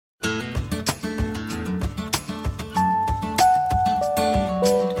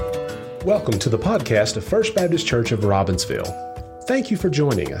Welcome to the podcast of First Baptist Church of Robbinsville. Thank you for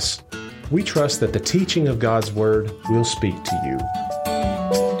joining us. We trust that the teaching of God's Word will speak to you.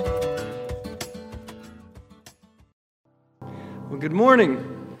 Well, good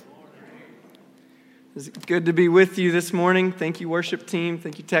morning. It's good to be with you this morning. Thank you, worship team.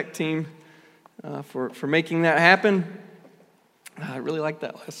 Thank you, tech team, for making that happen. I really like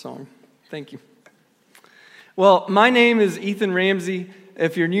that last song. Thank you. Well, my name is Ethan Ramsey.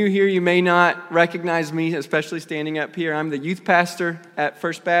 If you're new here, you may not recognize me, especially standing up here. I'm the youth pastor at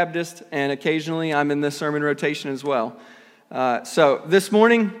First Baptist, and occasionally I'm in the sermon rotation as well. So this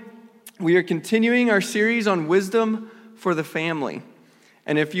morning, we are continuing our series on wisdom for the family.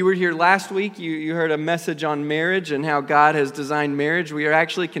 And if you were here last week, you heard a message on marriage and how God has designed marriage. We are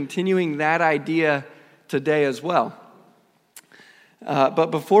actually continuing that idea today as well. But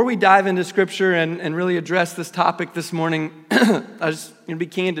before we dive into Scripture and really address this topic this morning, I just going to be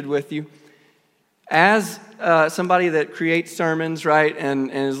candid with you. As somebody that creates sermons, right, and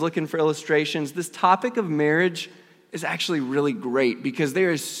is looking for illustrations, this topic of marriage is actually really great because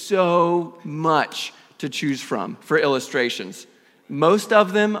there is so much to choose from for illustrations. Most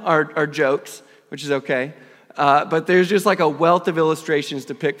of them are jokes, which is okay, but there's just like a wealth of illustrations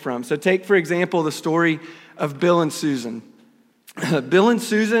to pick from. So take, for example, the story of Bill and Susan. Bill and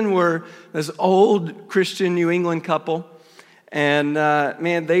Susan were this old Christian New England couple, and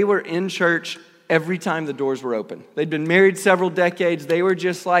man, they were in church every time the doors were open. They'd been married several decades. They were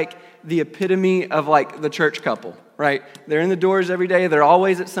just like the epitome of like the church couple, right? They're in the doors every day. They're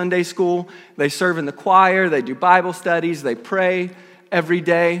always at Sunday school. They serve in the choir. They do Bible studies. They pray every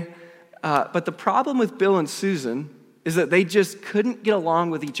day. But the problem with Bill and Susan is that they just couldn't get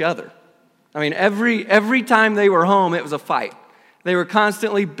along with each other. I mean, every time they were home, it was a fight. They were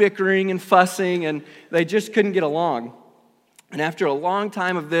constantly bickering and fussing, and they just couldn't get along. And after a long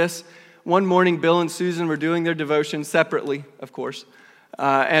time of this, one morning, Bill and Susan were doing their devotion separately, of course.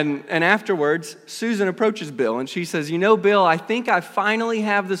 And afterwards, Susan approaches Bill, and she says, "You know, Bill, I think I finally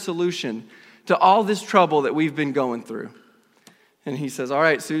have the solution to all this trouble that we've been going through." And he says, "All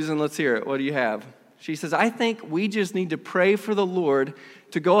right, Susan, let's hear it. What do you have?" She says, "I think we just need to pray for the Lord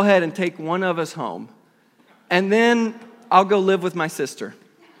to go ahead and take one of us home. And then I'll go live with my sister."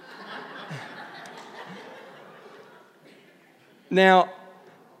 Now,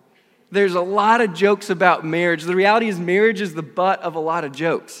 there's a lot of jokes about marriage. The reality is marriage is the butt of a lot of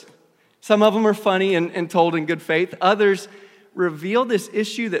jokes. Some of them are funny and told in good faith. Others reveal this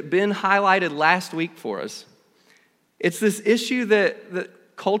issue that Ben highlighted last week for us. It's this issue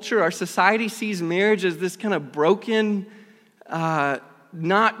that culture, our society sees marriage as this kind of broken,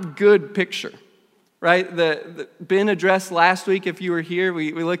 not good picture. Right? Ben addressed last week, if you were here,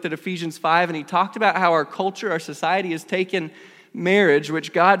 we looked at Ephesians 5, and he talked about how our culture, our society has taken marriage,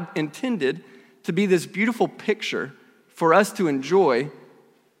 which God intended to be this beautiful picture for us to enjoy,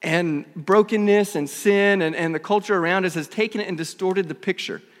 and brokenness and sin and the culture around us has taken it and distorted the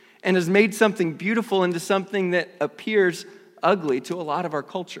picture and has made something beautiful into something that appears ugly to a lot of our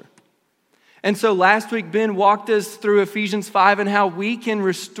culture. And so last week, Ben walked us through Ephesians 5 and how we can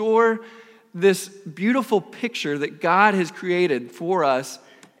restore this beautiful picture that God has created for us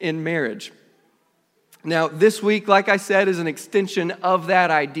in marriage. Now, this week, like I said, is an extension of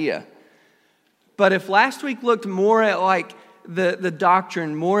that idea. But if last week looked more at like the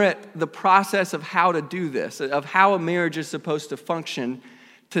doctrine, more at the process of how to do this, of how a marriage is supposed to function,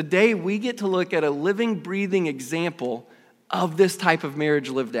 today we get to look at a living, breathing example of this type of marriage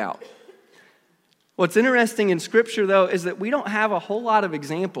lived out. What's interesting in Scripture, though, is that we don't have a whole lot of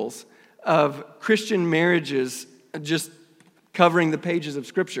examples of Christian marriages just covering the pages of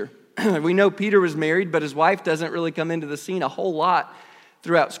Scripture. We know Peter was married, but his wife doesn't really come into the scene a whole lot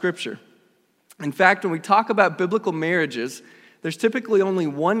throughout Scripture. In fact, when we talk about biblical marriages, there's typically only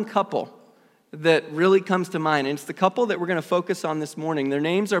one couple that really comes to mind, and it's the couple that we're going to focus on this morning. Their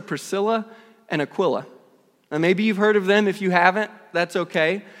names are Priscilla and Aquila. Now, maybe you've heard of them. If you haven't, that's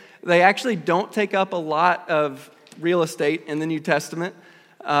okay. They actually don't take up a lot of real estate in the New Testament.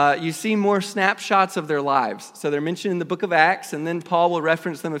 You see more snapshots of their lives. So they're mentioned in the book of Acts, and then Paul will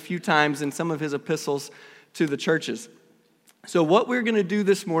reference them a few times in some of his epistles to the churches. So what we're going to do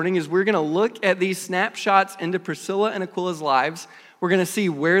this morning is we're going to look at these snapshots into Priscilla and Aquila's lives. We're going to see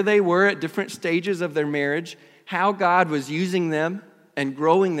where they were at different stages of their marriage, how God was using them and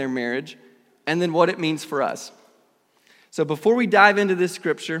growing their marriage, and then what it means for us. So before we dive into this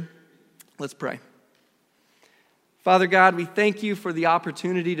scripture, let's pray. Father God, we thank you for the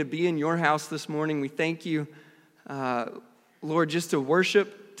opportunity to be in your house this morning. We thank you, Lord, just to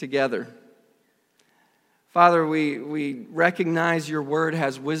worship together. Father, we recognize your word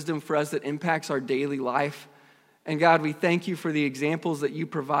has wisdom for us that impacts our daily life. And God, we thank you for the examples that you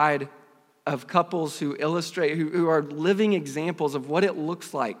provide of couples who illustrate, who are living examples of what it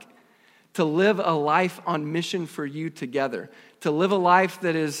looks like to live a life on mission for you together, to live a life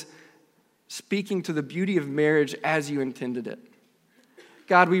that is speaking to the beauty of marriage as you intended it.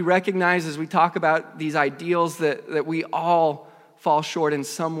 God, we recognize as we talk about these ideals that we all fall short in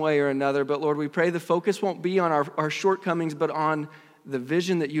some way or another. But Lord, we pray the focus won't be on our shortcomings, but on the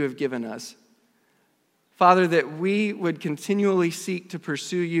vision that you have given us. Father, that we would continually seek to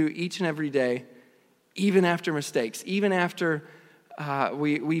pursue you each and every day, even after mistakes, even after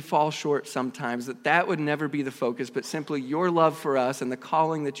we fall short sometimes, that would never be the focus, but simply your love for us and the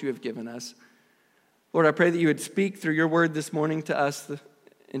calling that you have given us. Lord, I pray that you would speak through your word this morning to us.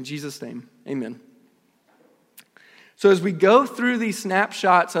 In Jesus' name, amen. So as we go through these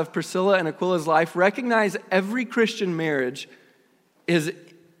snapshots of Priscilla and Aquila's life, recognize every Christian marriage is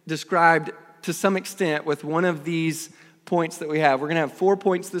described to some extent with one of these points that we have. We're going to have 4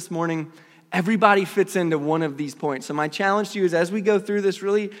 points this morning. Everybody fits into one of these points. So my challenge to you is as we go through this,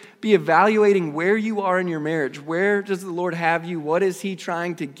 really be evaluating where you are in your marriage. Where does the Lord have you? What is he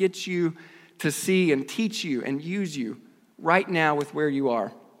trying to get you to see and teach you and use you right now with where you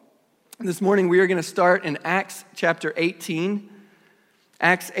are? This morning we are going to start in Acts chapter 18.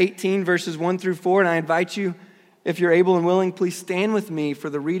 Acts 18 verses 1 through 4. And I invite you, if you're able and willing, please stand with me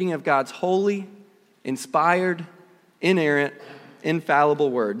for the reading of God's holy, inspired, inerrant, infallible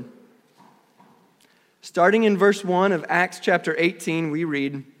word. Starting in verse 1 of Acts chapter 18, we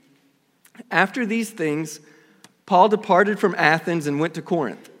read, "After these things, Paul departed from Athens and went to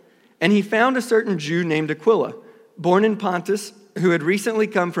Corinth. And he found a certain Jew named Aquila, born in Pontus, who had recently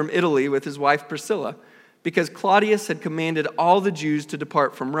come from Italy with his wife Priscilla, because Claudius had commanded all the Jews to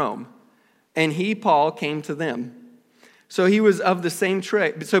depart from Rome. And he, Paul, came to them. So he was of the same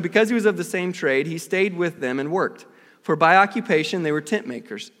trade. So because he was of the same trade, he stayed with them and worked. For by occupation they were tent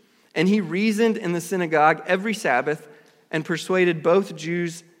makers. And he reasoned in the synagogue every Sabbath and persuaded both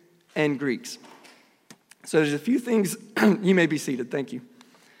Jews and Greeks." So there's a few things. You may be seated. Thank you.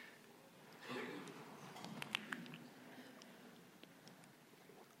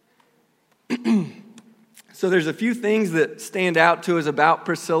 So there's a few things that stand out to us about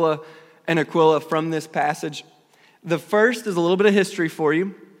Priscilla and Aquila from this passage. The first is a little bit of history for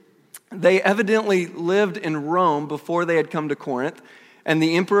you. They evidently lived in Rome before they had come to Corinth. And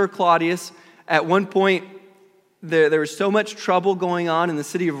the Emperor Claudius, at one point, there was so much trouble going on in the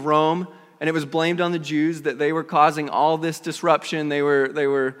city of Rome, and it was blamed on the Jews that they were causing all this disruption. They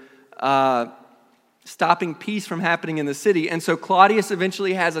were stopping peace from happening in the city. And so Claudius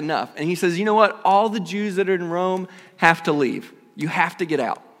eventually has enough. And he says, you know what? All the Jews that are in Rome have to leave. You have to get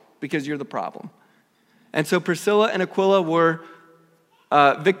out because you're the problem. And so Priscilla and Aquila were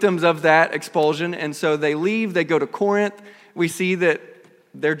victims of that expulsion. And so they leave. They go to Corinth. We see that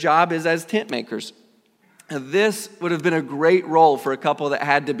their job is as tent makers. This would have been a great role for a couple that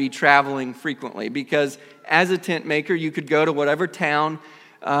had to be traveling frequently, because as a tent maker, you could go to whatever town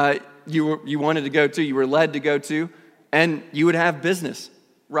you wanted to go to, you were led to go to, and you would have business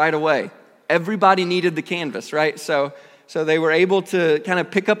right away. Everybody needed the canvas, right? So they were able to kind of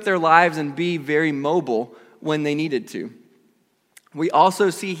pick up their lives and be very mobile when they needed to. We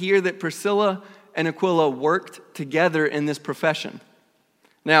also see here that Priscilla and Aquila worked together in this profession.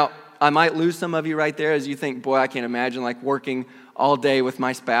 Now, I might lose some of you right there as you think, boy, I can't imagine like working all day with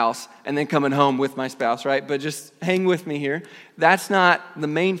my spouse and then coming home with my spouse, right? But just hang with me here. That's not the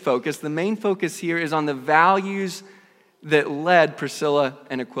main focus. The main focus here is on the values that led Priscilla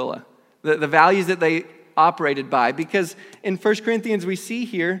and Aquila, the values that they operated by. Because in 1 Corinthians, we see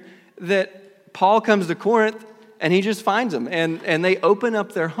here that Paul comes to Corinth and he just finds them, and they open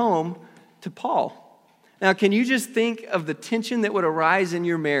up their home to Paul. Now, can you just think of the tension that would arise in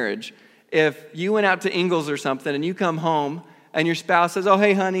your marriage if you went out to Ingalls or something and you come home and your spouse says, oh,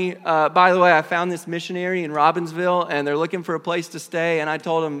 hey, honey, by the way, I found this missionary in Robbinsville and they're looking for a place to stay, and I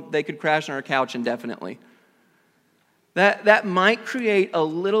told them they could crash on our couch indefinitely. That might create a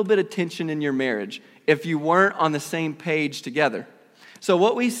little bit of tension in your marriage if you weren't on the same page together. So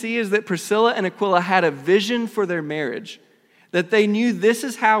what we see is that Priscilla and Aquila had a vision for their marriage, that they knew this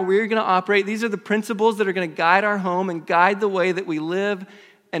is how we're going to operate. These are the principles that are going to guide our home and guide the way that we live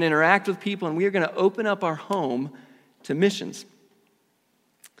and interact with people, and we are going to open up our home to missions.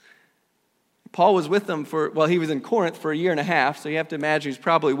 Paul was with them he was in Corinth for 1.5 years, so you have to imagine he's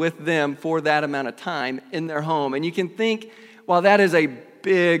probably with them for that amount of time in their home. And you can think, while that is a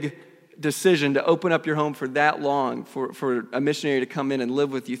big decision to open up your home for that long, for a missionary to come in and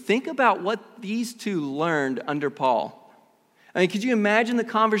live with you. Think about what these two learned under Paul. I mean, could you imagine the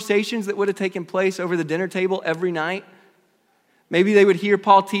conversations that would have taken place over the dinner table every night? Maybe they would hear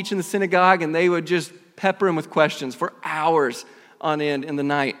Paul teach in the synagogue and they would just pepper him with questions for hours on end in the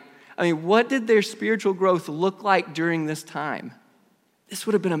night. I mean, what did their spiritual growth look like during this time? This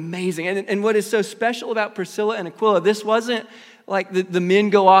would have been amazing. And what is so special about Priscilla and Aquila, this wasn't like the men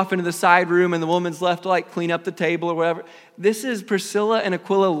go off into the side room and the woman's left to like clean up the table or whatever. This is Priscilla and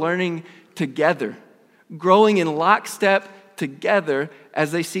Aquila learning together, growing in lockstep together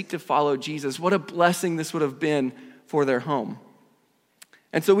as they seek to follow Jesus. What a blessing this would have been for their home.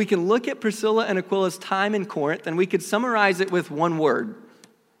 And so we can look at Priscilla and Aquila's time in Corinth and we could summarize it with one word: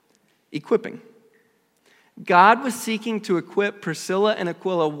 equipping. God was seeking to equip Priscilla and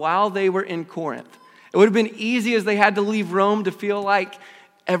Aquila while they were in Corinth. It would have been easy as they had to leave Rome to feel like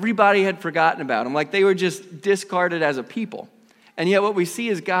everybody had forgotten about them, like they were just discarded as a people. And yet what we see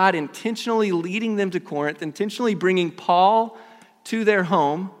is God intentionally leading them to Corinth, intentionally bringing Paul to their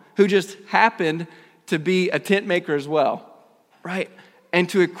home, who just happened to be a tent maker as well, right? And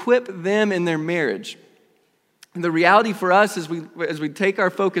to equip them in their marriage. And the reality for us as we take our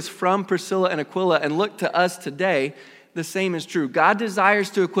focus from Priscilla and Aquila and look to us today, the same is true. God desires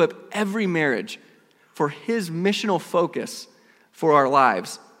to equip every marriage for his missional focus for our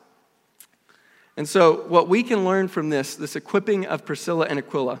lives. And so what we can learn from this equipping of Priscilla and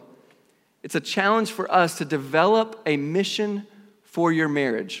Aquila, it's a challenge for us to develop a mission for your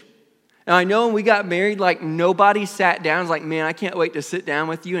marriage. Now, I know when we got married, like nobody sat down and was like, man, I can't wait to sit down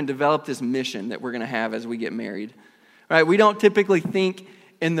with you and develop this mission that we're going to have as we get married. Right? We don't typically think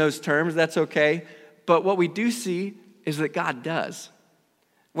in those terms. That's okay. But what we do see is that God does.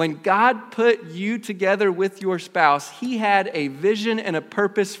 When God put you together with your spouse, he had a vision and a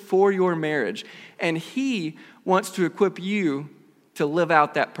purpose for your marriage. And he wants to equip you to live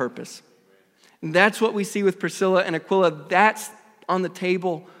out that purpose. And that's what we see with Priscilla and Aquila. That's on the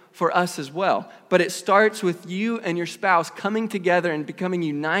table for us as well. But it starts with you and your spouse coming together and becoming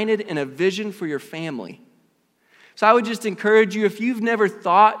united in a vision for your family. So I would just encourage you, if you've never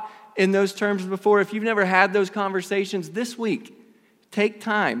thought in those terms before, if you've never had those conversations this week, take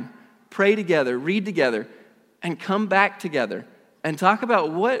time, pray together, read together, and come back together and talk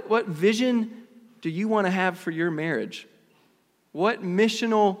about what vision do you want to have for your marriage? What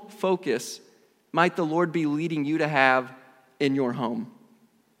missional focus might the Lord be leading you to have in your home?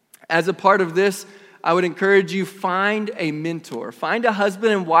 As a part of this, I would encourage you, find a mentor. Find a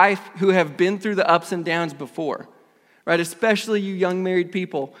husband and wife who have been through the ups and downs before, right? Especially you young married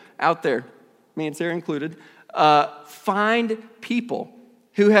people out there, me and Sarah included. Find people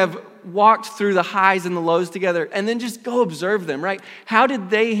who have walked through the highs and the lows together, and then just go observe them, right? How did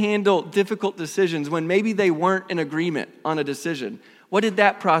they handle difficult decisions when maybe they weren't in agreement on a decision? What did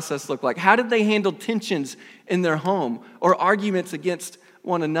that process look like? How did they handle tensions in their home or arguments against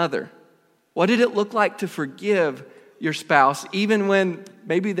one another? What did it look like to forgive your spouse even when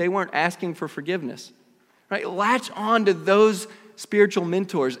maybe they weren't asking for forgiveness? Right? Latch on to those spiritual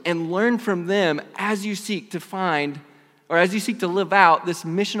mentors and learn from them as you seek to find or as you seek to live out this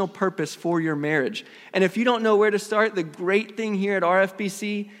missional purpose for your marriage. And if you don't know where to start, the great thing here at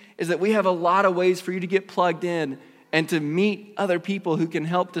RFBC is that we have a lot of ways for you to get plugged in and to meet other people who can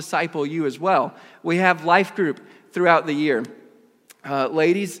help disciple you as well. We have life group throughout the year.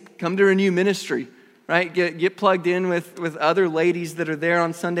 Ladies, come to Renew Ministry, right? Get plugged in with other ladies that are there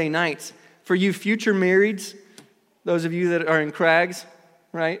on Sunday nights. For you future marrieds, those of you that are in Crags,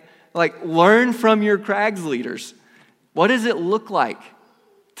 right? Like, learn from your Crags leaders. What does it look like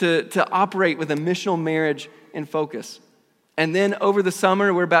to operate with a missional marriage in focus? And then over the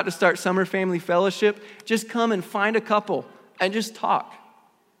summer, we're about to start Summer Family Fellowship. Just come and find a couple and just talk.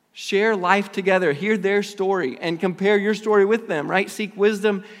 Share life together, hear their story, and compare your story with them, right? Seek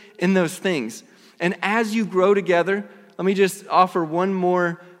wisdom in those things. And as you grow together, let me just offer one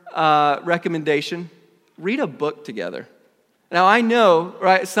more recommendation. Read a book together. Now, I know,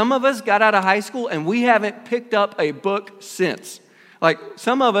 right, some of us got out of high school and we haven't picked up a book since. Like,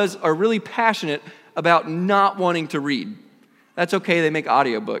 some of us are really passionate about not wanting to read. That's okay, they make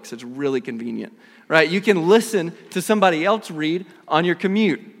audiobooks. It's really convenient. Right, you can listen to somebody else read on your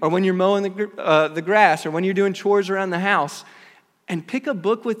commute or when you're mowing the grass or when you're doing chores around the house, and pick a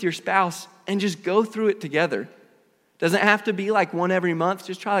book with your spouse and just go through it together. Doesn't have to be like one every month.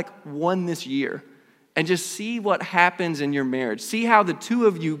 Just try like one this year and just see what happens in your marriage. See how the two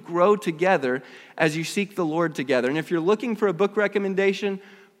of you grow together as you seek the Lord together. And if you're looking for a book recommendation,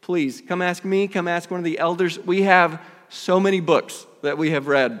 please come ask me, come ask one of the elders. We have so many books that we have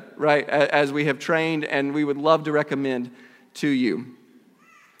read, right, as we have trained, and we would love to recommend to you.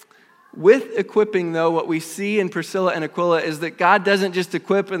 With equipping, though, what we see in Priscilla and Aquila is that God doesn't just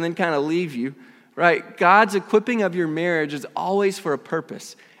equip and then kind of leave you, right? God's equipping of your marriage is always for a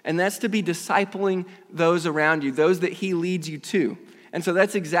purpose, and that's to be discipling those around you, those that he leads you to. And so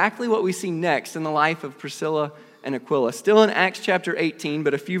that's exactly what we see next in the life of Priscilla and Aquila. Still in Acts chapter 18,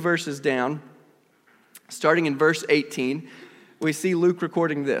 but a few verses down, starting in verse 18, we see Luke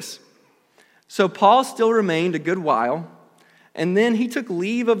recording this. So Paul still remained a good while, and then he took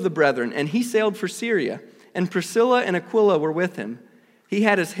leave of the brethren, and he sailed for Syria, and Priscilla and Aquila were with him. He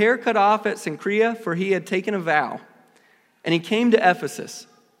had his hair cut off at Cenchrea, for he had taken a vow. And he came to Ephesus,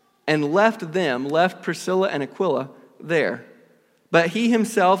 and left Priscilla and Aquila there. But he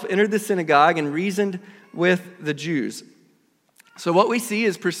himself entered the synagogue and reasoned with the Jews. So what we see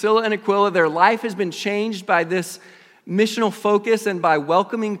is Priscilla and Aquila, their life has been changed by this missional focus and by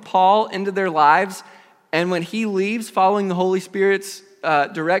welcoming Paul into their lives. And when he leaves, following the Holy Spirit's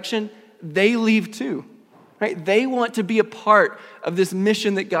direction, they leave too. Right? They want to be a part of this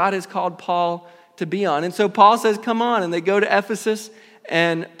mission that God has called Paul to be on. And so Paul says, come on, and they go to Ephesus,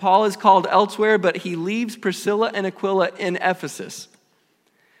 and Paul is called elsewhere, but he leaves Priscilla and Aquila in Ephesus.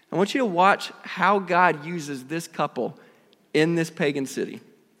 I want you to watch how God uses this couple in this pagan city.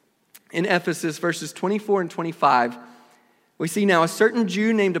 In Ephesus, verses 24 and 25, we see now a certain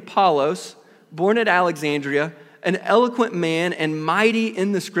Jew named Apollos, born at Alexandria, an eloquent man and mighty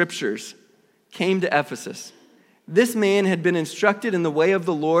in the scriptures, came to Ephesus. This man had been instructed in the way of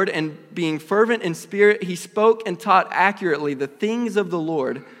the Lord, and being fervent in spirit, he spoke and taught accurately the things of the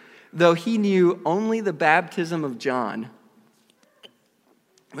Lord, though he knew only the baptism of John.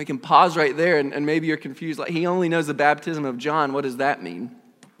 We can pause right there, and maybe you're confused. Like, he only knows the baptism of John. What does that mean?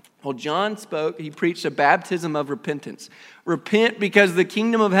 Well, John spoke, he preached a baptism of repentance. Repent because the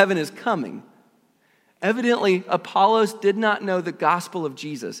kingdom of heaven is coming. Evidently, Apollos did not know the gospel of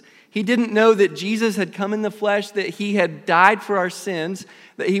Jesus. He didn't know that Jesus had come in the flesh, that he had died for our sins,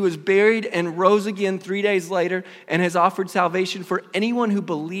 that he was buried and rose again 3 days later and has offered salvation for anyone who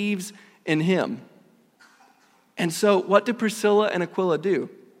believes in him. And so what do Priscilla and Aquila do?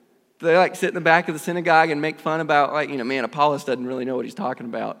 They sit in the back of the synagogue and make fun about, man, Apollos doesn't really know what he's talking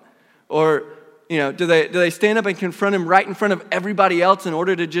about. Or, do they stand up and confront him right in front of everybody else in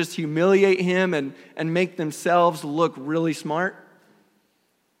order to just humiliate him and make themselves look really smart?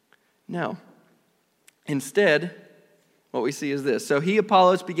 No. Instead, what we see is this. So he,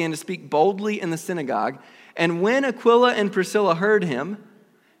 Apollos, began to speak boldly in the synagogue, and when Aquila and Priscilla heard him,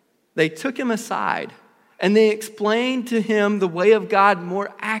 they took him aside, and they explained to him the way of God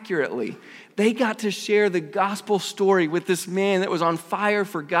more accurately. They got to share the gospel story with this man that was on fire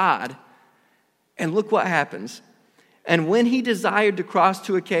for God. And look what happens. And when he desired to cross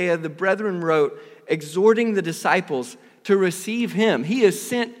to Achaia, the brethren wrote, exhorting the disciples to receive him. He is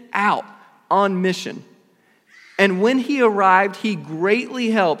sent out on mission. And when he arrived, he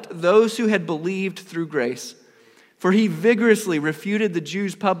greatly helped those who had believed through grace. For he vigorously refuted the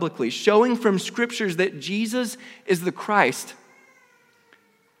Jews publicly, showing from scriptures that Jesus is the Christ.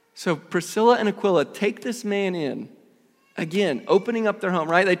 So Priscilla and Aquila take this man in, again, opening up their home,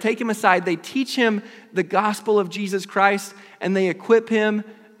 right? They take him aside, they teach him the gospel of Jesus Christ, and they equip him.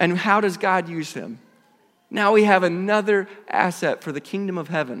 And how does God use him? Now we have another asset for the kingdom of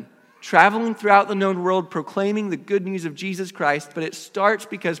heaven, traveling throughout the known world, proclaiming the good news of Jesus Christ. But it starts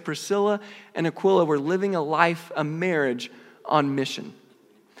because Priscilla and Aquila were living a life, a marriage on mission.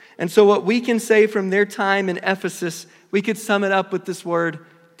 And so what we can say from their time in Ephesus, we could sum it up with this word,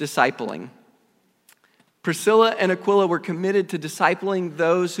 discipling. Priscilla and Aquila were committed to discipling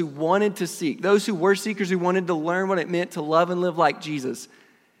those who wanted to seek, those who were seekers who wanted to learn what it meant to love and live like Jesus.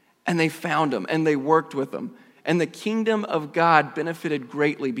 And they found them, and they worked with them. And the kingdom of God benefited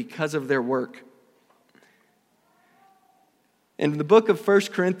greatly because of their work. In the book of 1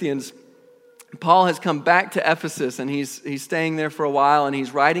 Corinthians, Paul has come back to Ephesus, and he's staying there for a while, and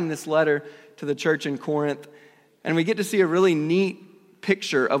he's writing this letter to the church in Corinth. And we get to see a really neat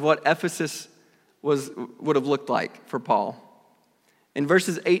picture of what Ephesus would have looked like for Paul. In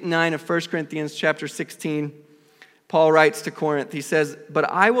verses 8 and 9 of 1 Corinthians chapter 16, Paul writes to Corinth, he says, "But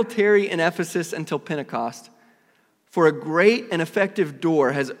I will tarry in Ephesus until Pentecost, for a great and effective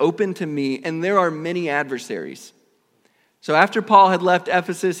door has opened to me, and there are many adversaries." So after Paul had left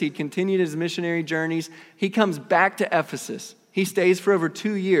Ephesus, he continued his missionary journeys. He comes back to Ephesus. He stays for over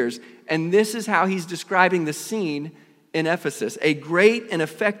 2 years, and this is how he's describing the scene in Ephesus. A great and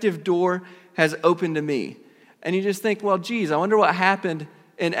effective door has opened to me. And you just think, well, geez, I wonder what happened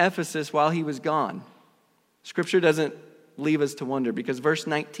in Ephesus while he was gone. Scripture doesn't leave us to wonder, because verse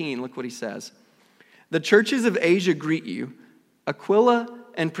 19, look what he says. The churches of Asia greet you. Aquila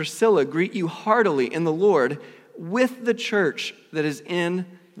and Priscilla greet you heartily in the Lord with the church that is in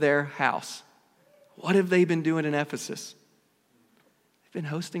their house. What have they been doing in Ephesus? They've been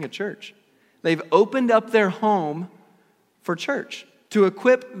hosting a church. They've opened up their home for church to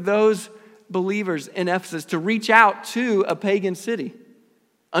equip those believers in Ephesus to reach out to a pagan city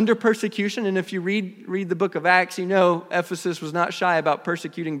under persecution. And if you read the book of Acts, you know Ephesus was not shy about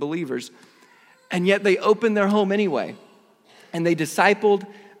persecuting believers. And yet they opened their home anyway. And they discipled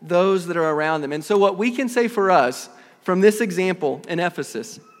those that are around them. And so what we can say for us from this example in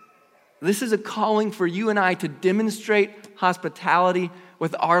Ephesus, this is a calling for you and I to demonstrate hospitality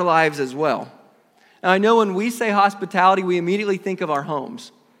with our lives as well. Now, I know when we say hospitality, we immediately think of our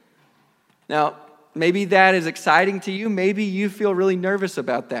homes. Now, maybe that is exciting to you. Maybe you feel really nervous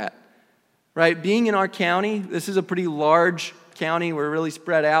about that, right? Being in our county, this is a pretty large county. We're really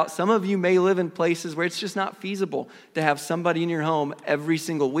spread out. Some of you may live in places where it's just not feasible to have somebody in your home every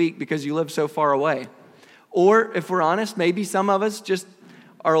single week because you live so far away. Or if we're honest, maybe some of us just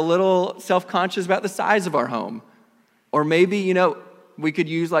are a little self-conscious about the size of our home. Or maybe, we could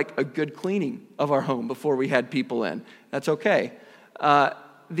use like a good cleaning of our home before we had people in. That's okay.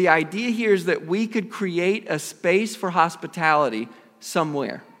 The idea here is that we could create a space for hospitality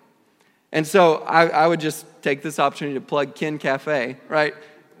somewhere. And so I would just take this opportunity to plug Kin Cafe, right?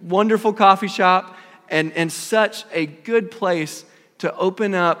 Wonderful coffee shop and such a good place to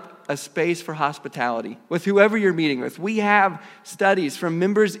open up a space for hospitality with whoever you're meeting with. We have studies from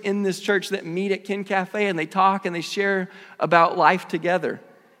members in this church that meet at Kin Cafe and they talk and they share about life together.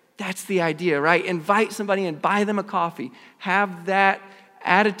 That's the idea, right? Invite somebody and buy them a coffee. Have that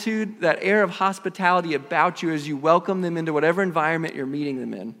attitude, that air of hospitality about you as you welcome them into whatever environment you're meeting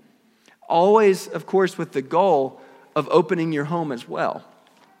them in. Always, of course, with the goal of opening your home as well.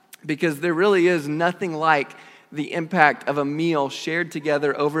 Because there really is nothing like the impact of a meal shared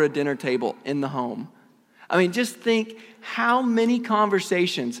together over a dinner table in the home. I mean, just think how many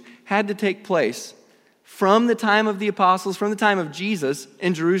conversations had to take place from the time of the apostles, from the time of Jesus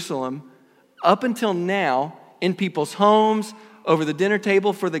in Jerusalem, up until now in people's homes, over the dinner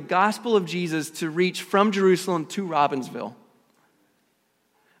table, for the gospel of Jesus to reach from Jerusalem to Robbinsville.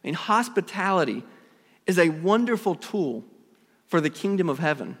 I mean, hospitality is a wonderful tool for the kingdom of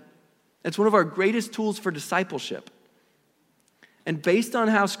heaven. It's one of our greatest tools for discipleship. And based on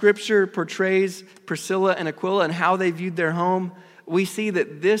how Scripture portrays Priscilla and Aquila and how they viewed their home, we see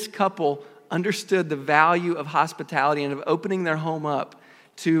that this couple understood the value of hospitality and of opening their home up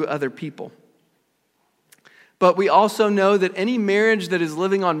to other people. But we also know that any marriage that is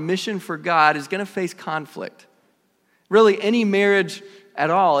living on mission for God is going to face conflict. Really, any marriage at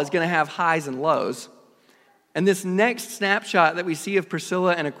all is going to have highs and lows. And this next snapshot that we see of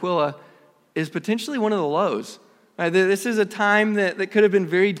Priscilla and Aquila is potentially one of the lows. Right? This is a time that could have been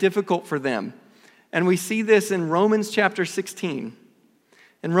very difficult for them. And we see this in Romans chapter 16.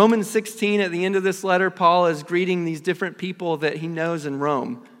 In Romans 16, at the end of this letter, Paul is greeting these different people that he knows in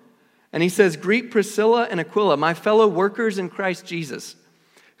Rome. And he says, "Greet Priscilla and Aquila, my fellow workers in Christ Jesus,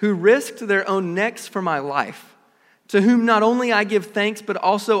 who risked their own necks for my life, to whom not only I give thanks, but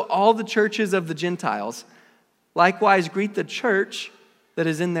also all the churches of the Gentiles. Likewise, greet the church that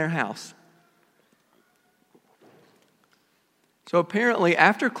is in their house." So apparently,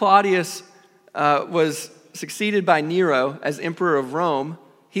 after Claudius was succeeded by Nero as emperor of Rome,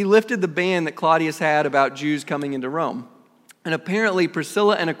 he lifted the ban that Claudius had about Jews coming into Rome. And apparently,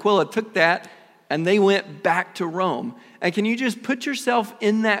 Priscilla and Aquila took that and they went back to Rome. And can you just put yourself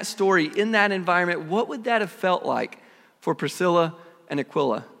in that story, in that environment? What would that have felt like for Priscilla and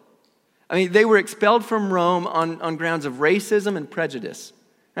Aquila? I mean, they were expelled from Rome on grounds of racism and prejudice.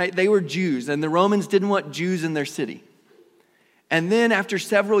 Right? They were Jews, and the Romans didn't want Jews in their city. And then after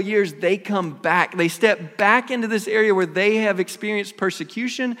several years, they come back. They step back into this area where they have experienced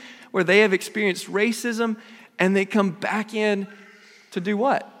persecution, where they have experienced racism, and they come back in to do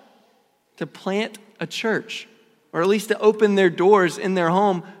what? To plant a church, or at least to open their doors in their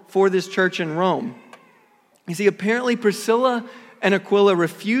home for this church in Rome. You see, apparently Priscilla and Aquila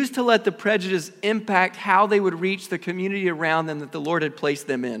refused to let the prejudice impact how they would reach the community around them that the Lord had placed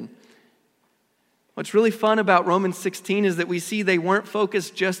them in. What's really fun about Romans 16 is that we see they weren't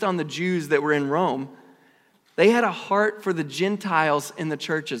focused just on the Jews that were in Rome. They had a heart for the Gentiles in the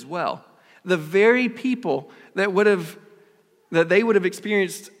church as well. The very people that they would have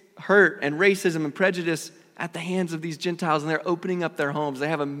experienced hurt and racism and prejudice at the hands of these Gentiles, and they're opening up their homes. They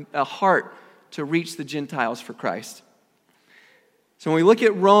have a heart to reach the Gentiles for Christ. So when we look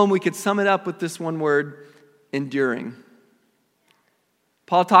at Rome, we could sum it up with this one word: enduring.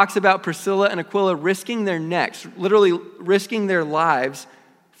 Paul talks about Priscilla and Aquila risking their necks, literally risking their lives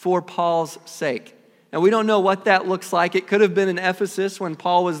for Paul's sake. Now, we don't know what that looks like. It could have been in Ephesus when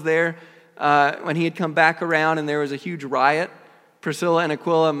Paul was there, when he had come back around and there was a huge riot. Priscilla and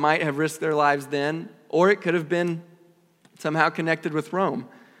Aquila might have risked their lives then, or it could have been somehow connected with Rome.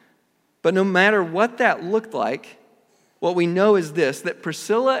 But no matter what that looked like, what we know is this, that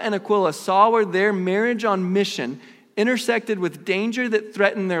Priscilla and Aquila saw where their marriage on mission intersected with danger that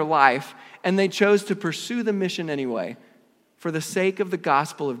threatened their life, and they chose to pursue the mission anyway, for the sake of the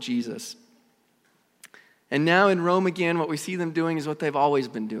gospel of Jesus. And now in Rome again, what we see them doing is what they've always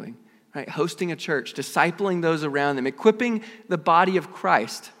been doing, right? Hosting a church, discipling those around them, equipping the body of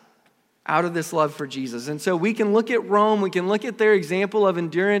Christ out of this love for Jesus. And so we can look at Rome, we can look at their example of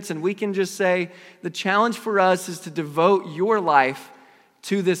endurance, and we can just say the challenge for us is to devote your life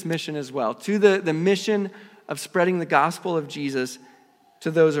to this mission as well, to the mission of spreading the gospel of Jesus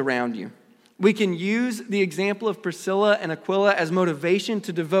to those around you. We can use the example of Priscilla and Aquila as motivation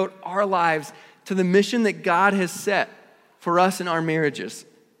to devote our lives to the mission that God has set for us in our marriages.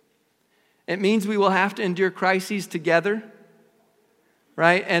 It means we will have to endure crises together,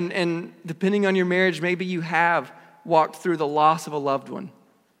 right? And depending on your marriage, maybe you have walked through the loss of a loved one,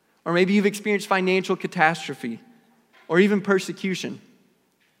 or maybe you've experienced financial catastrophe, or even persecution.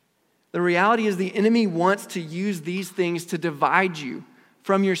 The reality is the enemy wants to use these things to divide you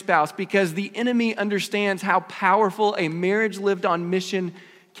from your spouse because the enemy understands how powerful a marriage lived on mission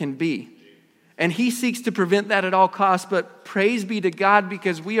can be. And he seeks to prevent that at all costs, but praise be to God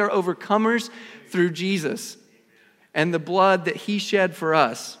because we are overcomers through Jesus and the blood that he shed for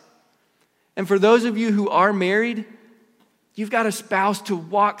us. And for those of you who are married, you've got a spouse to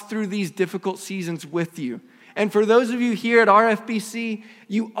walk through these difficult seasons with you. And for those of you here at RFBC,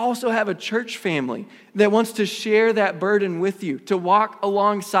 you also have a church family that wants to share that burden with you, to walk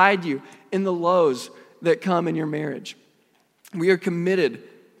alongside you in the lows that come in your marriage. We are committed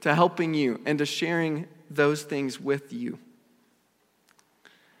to helping you and to sharing those things with you.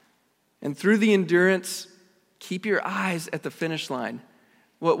 And through the endurance, keep your eyes at the finish line.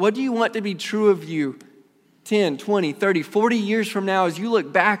 What do you want to be true of you 10, 20, 30, 40 years from now, as you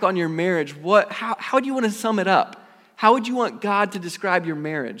look back on your marriage, how do you want to sum it up? How would you want God to describe your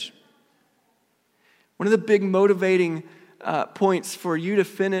marriage? One of the big motivating points for you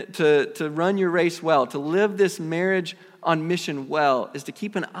to run your race well, to live this marriage on mission well, is to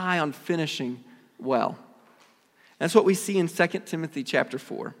keep an eye on finishing well. That's what we see in 2 Timothy chapter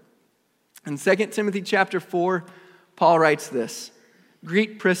 4. In 2 Timothy chapter 4, Paul writes this: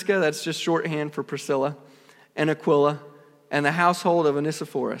 Greet Prisca, that's just shorthand for Priscilla, and Aquila, and the household of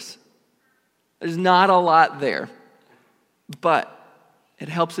Onesiphorus. There's not a lot there, but it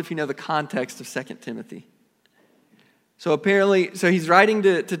helps if you know the context of 2 Timothy. So he's writing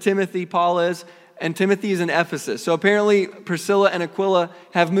to Timothy, Paul is, and Timothy is in Ephesus. So apparently Priscilla and Aquila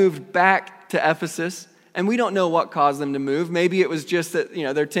have moved back to Ephesus, and we don't know what caused them to move. Maybe it was just that,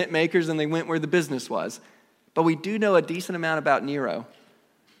 they're tent makers and they went where the business was. But we do know a decent amount about Nero.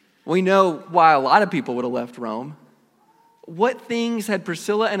 We know why a lot of people would have left Rome. What things had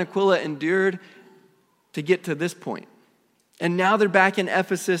Priscilla and Aquila endured to get to this point? And now they're back in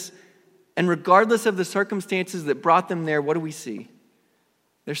Ephesus, and regardless of the circumstances that brought them there, what do we see?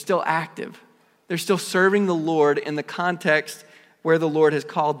 They're still active. They're still serving the Lord in the context where the Lord has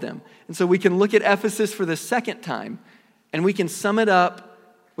called them. And so we can look at Ephesus for the second time, and we can sum it up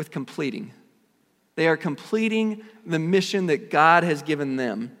with completing. They are completing the mission that God has given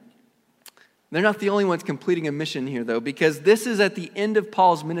them. They're not the only ones completing a mission here, though, because this is at the end of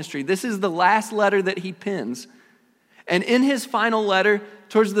Paul's ministry. This is the last letter that he pens. And in his final letter,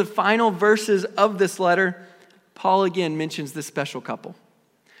 towards the final verses of this letter, Paul again mentions this special couple.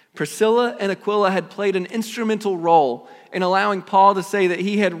 Priscilla and Aquila had played an instrumental role in allowing Paul to say that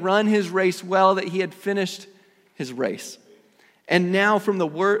he had run his race well, that he had finished his race. And now from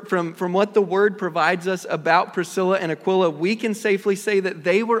what the word provides us about Priscilla and Aquila, we can safely say that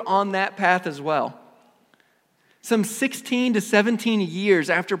they were on that path as well. Some 16 to 17 years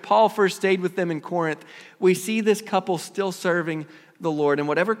after Paul first stayed with them in Corinth, we see this couple still serving the Lord. In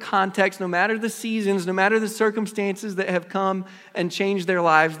whatever context, no matter the seasons, no matter the circumstances that have come and changed their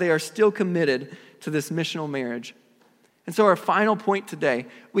lives, they are still committed to this missional marriage. And so our final point today,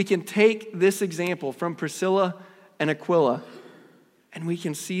 we can take this example from Priscilla and Aquila, and we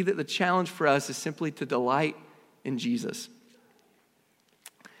can see that the challenge for us is simply to delight in Jesus.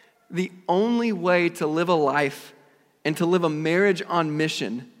 The only way to live a life and to live a marriage on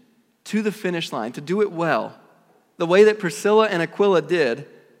mission to the finish line, to do it well, the way that Priscilla and Aquila did,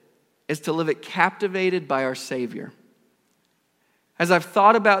 is to live it captivated by our Savior. As I've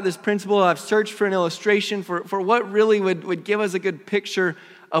thought about this principle, I've searched for an illustration for what really would give us a good picture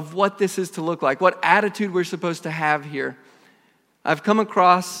of what this is to look like, what attitude we're supposed to have here. I've come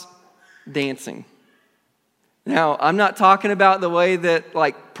across dancing. Now, I'm not talking about the way that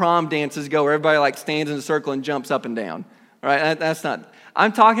like prom dances go, where everybody like stands in a circle and jumps up and down, right? That's not.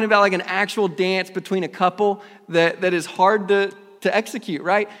 I'm talking about like an actual dance between a couple that is hard to execute,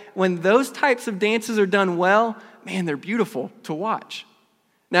 right? When those types of dances are done well, man, they're beautiful to watch.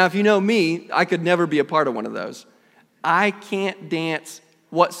 Now, if you know me, I could never be a part of one of those. I can't dance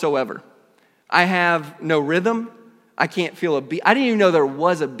whatsoever. I have no rhythm. I can't feel a beat. I didn't even know there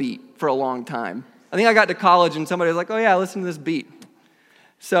was a beat for a long time. I think I got to college and somebody was like, oh yeah, listen to this beat.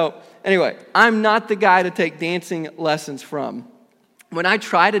 So anyway, I'm not the guy to take dancing lessons from. When I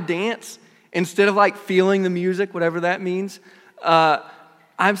try to dance, instead of like feeling the music, whatever that means,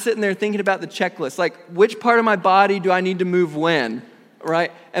 I'm sitting there thinking about the checklist, like which part of my body do I need to move when,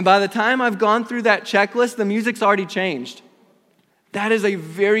 right? And by the time I've gone through that checklist, the music's already changed. That is a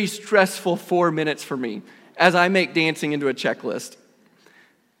very stressful 4 minutes for me as I make dancing into a checklist.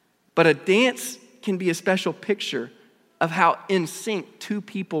 But a dance can be a special picture of how in sync two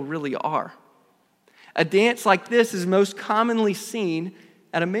people really are. A dance like this is most commonly seen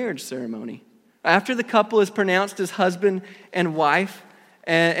at a marriage ceremony. After the couple is pronounced as husband and wife,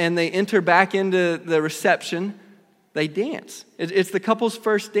 and they enter back into the reception, they dance. It's the couple's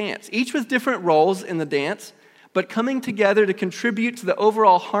first dance, each with different roles in the dance, but coming together to contribute to the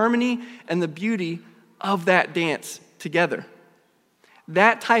overall harmony and the beauty of that dance together.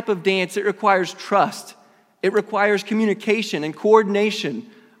 That type of dance, it requires trust. It requires communication and coordination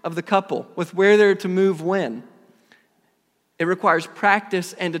of the couple with where they're to move when. It requires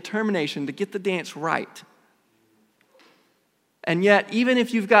practice and determination to get the dance right. And yet, even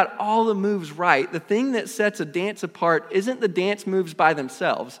if you've got all the moves right, the thing that sets a dance apart isn't the dance moves by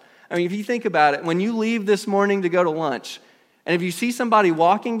themselves. I mean, if you think about it, when you leave this morning to go to lunch, and if you see somebody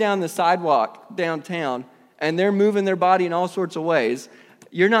walking down the sidewalk downtown, and they're moving their body in all sorts of ways,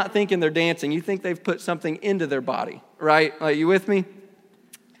 you're not thinking they're dancing. You think they've put something into their body, right? Are you with me?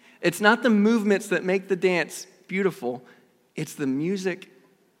 It's not the movements that make the dance beautiful. It's the music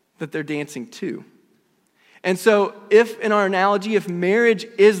that they're dancing to. And so if, in our analogy, if marriage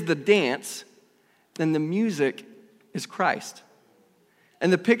is the dance, then the music is Christ.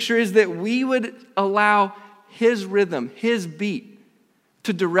 And the picture is that we would allow His rhythm, His beat,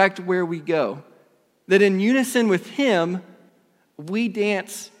 to direct where we go. That in unison with Him, we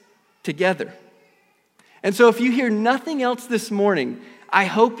dance together. And so if you hear nothing else this morning, I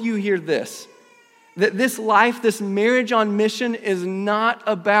hope you hear this. That this life, this marriage on mission is not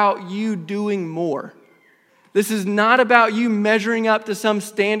about you doing more. This is not about you measuring up to some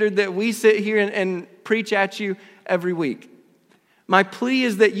standard that we sit here and preach at you every week. My plea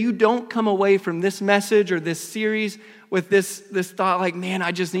is that you don't come away from this message or this series with this thought like, man,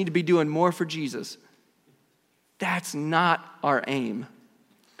 I just need to be doing more for Jesus. That's not our aim.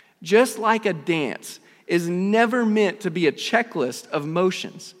 Just like a dance is never meant to be a checklist of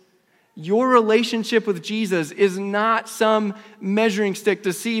motions, your relationship with Jesus is not some measuring stick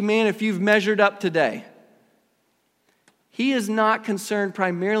to see, man, if you've measured up today. He is not concerned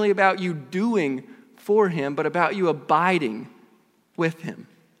primarily about you doing for Him, but about you abiding with Him.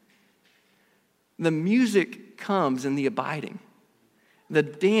 The music comes in the abiding. The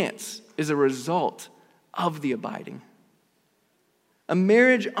dance is a result of the abiding. A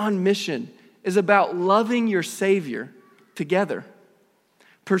marriage on mission is about loving your Savior together,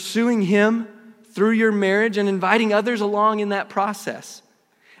 pursuing Him through your marriage and inviting others along in that process.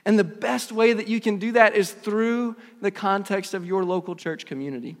 And the best way that you can do that is through the context of your local church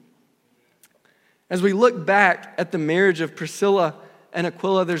community. As we look back at the marriage of Priscilla and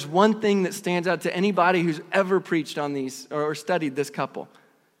Aquila, there's one thing that stands out to anybody who's ever preached on these or studied this couple.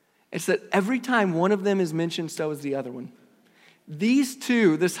 It's that every time one of them is mentioned, so is the other one. These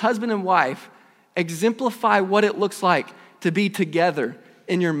two, this husband and wife, exemplify what it looks like to be together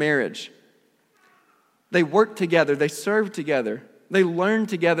in your marriage. They worked together, they served together, they learned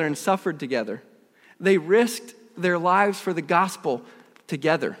together and suffered together. They risked their lives for the gospel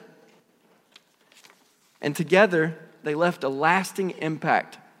together. And together, they left a lasting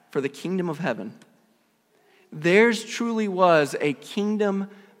impact for the kingdom of heaven. Theirs truly was a kingdom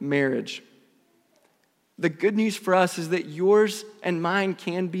marriage. The good news for us is that yours and mine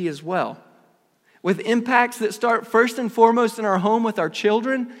can be as well, with impacts that start first and foremost in our home with our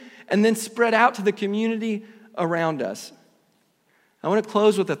children and then spread out to the community around us. I want to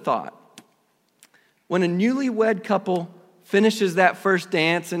close with a thought. When a newlywed couple finishes that first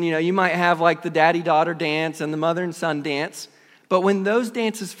dance, and you might have like the daddy-daughter dance and the mother and son dance, But when those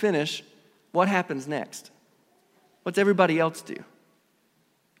dances finish, what happens next? What's everybody else do?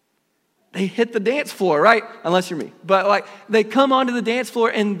 They hit the dance floor, right? Unless you're me. But they come onto the dance floor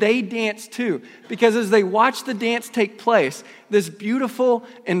and they dance too. Because as they watch the dance take place, this beautiful,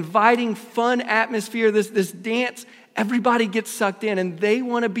 inviting, fun atmosphere, this dance, everybody gets sucked in and they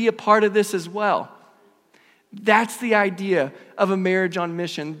want to be a part of this as well. That's the idea of a marriage on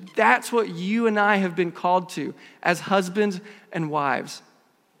mission. That's what you and I have been called to as husbands and wives.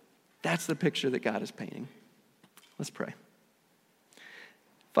 That's the picture that God is painting. Let's pray.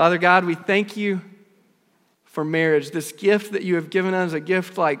 Father God, we thank you for marriage, this gift that you have given us, a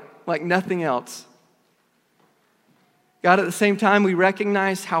gift like nothing else. God, at the same time, we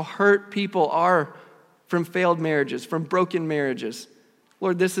recognize how hurt people are from failed marriages, from broken marriages.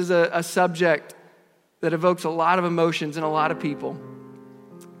 Lord, this is a subject that evokes a lot of emotions in a lot of people.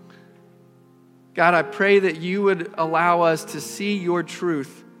 God, I pray that you would allow us to see your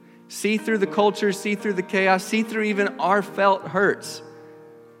truth, see through the culture, see through the chaos, see through even our felt hurts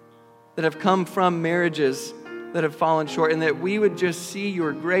that have come from marriages that have fallen short, and that we would just see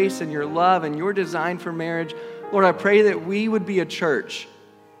your grace and your love and your design for marriage. Lord, I pray that we would be a church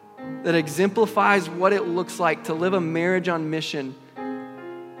that exemplifies what it looks like to live a marriage on mission,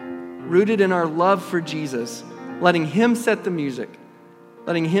 rooted in our love for Jesus, letting him set the music,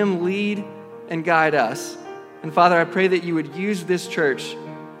 letting him lead and guide us. And Father, I pray that you would use this church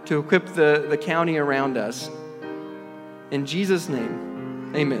to equip the county around us. In Jesus'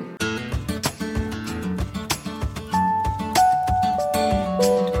 name, amen.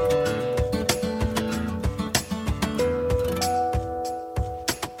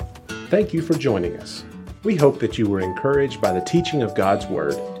 Thank you for joining us. We hope that you were encouraged by the teaching of God's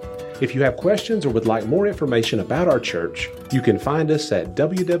Word. If you have questions or would like more information about our church, you can find us at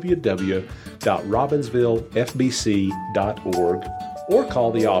www.robbinsvillefbc.org or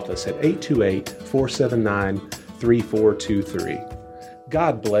call the office at 828-479-3423.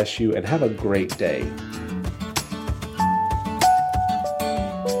 God bless you and have a great day.